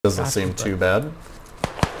Doesn't seem too bad.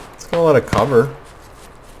 It's got a lot of cover.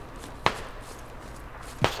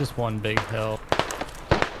 It's just one big hill.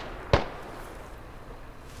 Are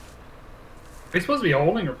we supposed to be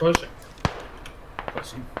holding or pushing?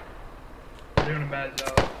 Pushing. We're doing a bad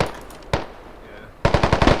job.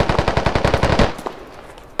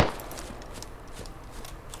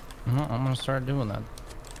 I'm gonna start doing that.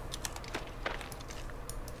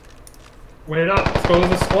 Wait up, let's go to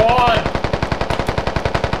the squad!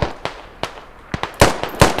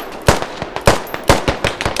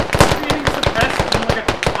 Getting suppressed in like a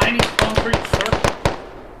tiny concrete circle.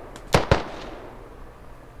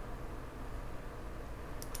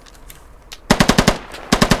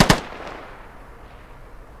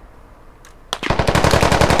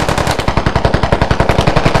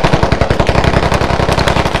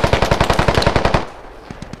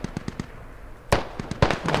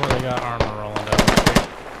 Oh, they got armor rolling down the street.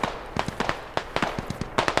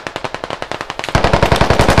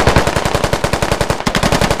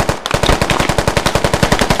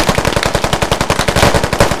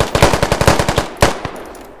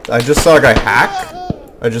 I just saw a guy hack.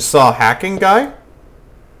 I just saw a hacking guy.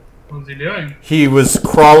 What was he doing? He was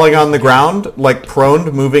crawling on the ground, like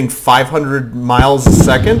prone, moving 500 miles a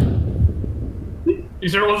second. You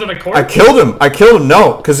sure it wasn't a corpse? I killed him.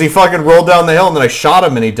 No, because he fucking rolled down the hill and then I shot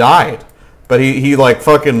him and he died. But he like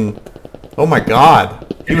fucking... Oh my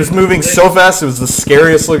god. He was moving so fast, it was the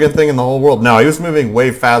scariest looking thing in the whole world. No, he was moving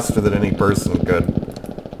way faster than any person could.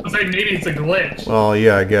 I was like, maybe it's a glitch. Well,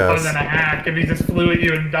 yeah, I guess. Other than a hack, if he just flew at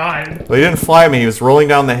you and died. Well, he didn't fly at me. He was rolling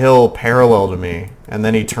down the hill parallel to me. And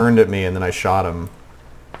then he turned at me and then I shot him.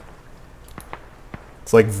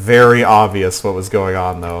 It's like very obvious what was going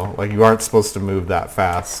on though. Like you aren't supposed to move that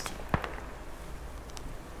fast.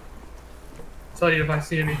 I'll tell you if I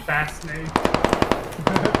see any fascinating.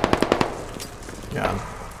 Yeah.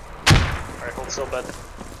 Alright, hold still, bud.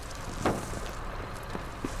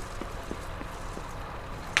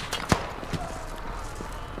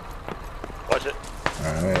 Watch it.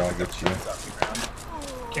 Alright, I'll get you.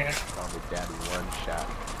 Can't. Found a daddy one shot.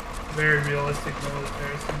 Very realistic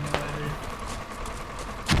military simulator.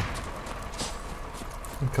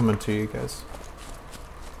 I'm coming to you guys.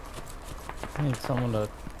 I need someone to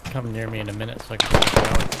come near me in a minute so I can put the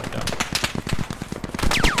shower down.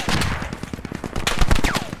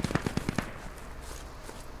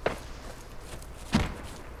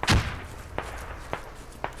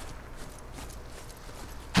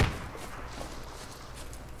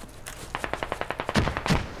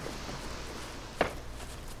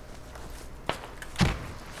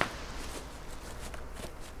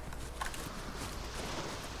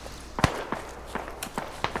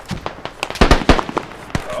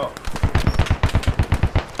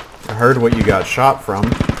 I heard what you got shot from,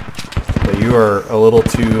 but you are a little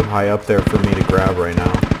too high up there for me to grab right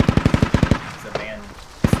now. There's a man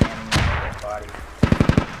standing on their body.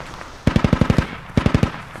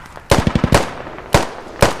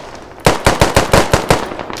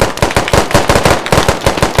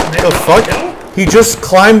 The fuck? He just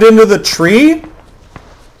climbed into the tree?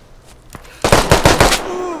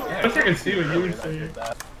 I wish I could see what you were saying.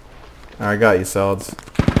 I got you, Salads.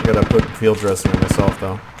 I gotta put field dressing on myself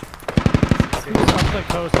though. Come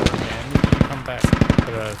closer, man. You can come back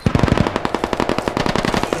to the spawn.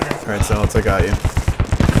 Alright, Salads, I got you.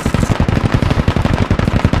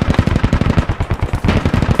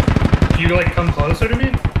 You like come closer to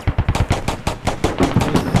me?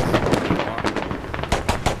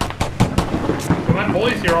 Well, my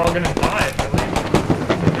boys here are all gonna die if I leave.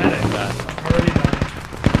 Pathetic. I'm already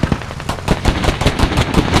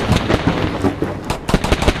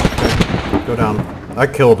dying. Go down. I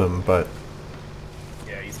killed him, but...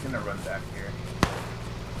 Yeah, he's gonna run back here.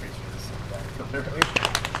 Pretty sure this is back killed earlier.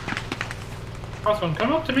 Crossbone,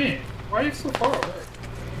 come up to me. Why are you so far away?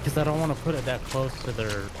 Because I don't want to put it that close to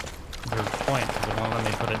their point, because they won't let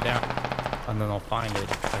me put it down. And then they'll find it.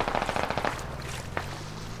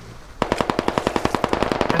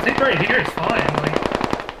 I think right here is fine. Like,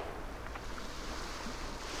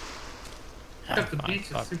 except the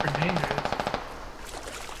beach is super dangerous.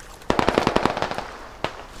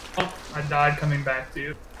 Oh, I died coming back to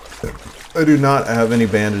you. I do not have any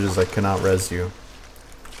bandages. I cannot res you.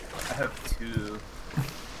 I have two.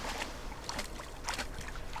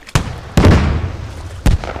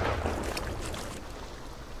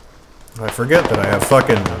 I forget that I have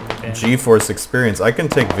fucking G-Force experience. I can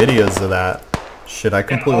take videos of that. Shit, I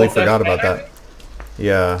completely forgot about that.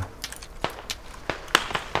 Yeah.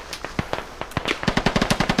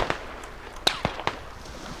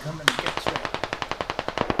 I'm coming to get you.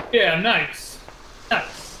 Yeah, nice.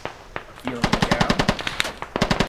 Nice.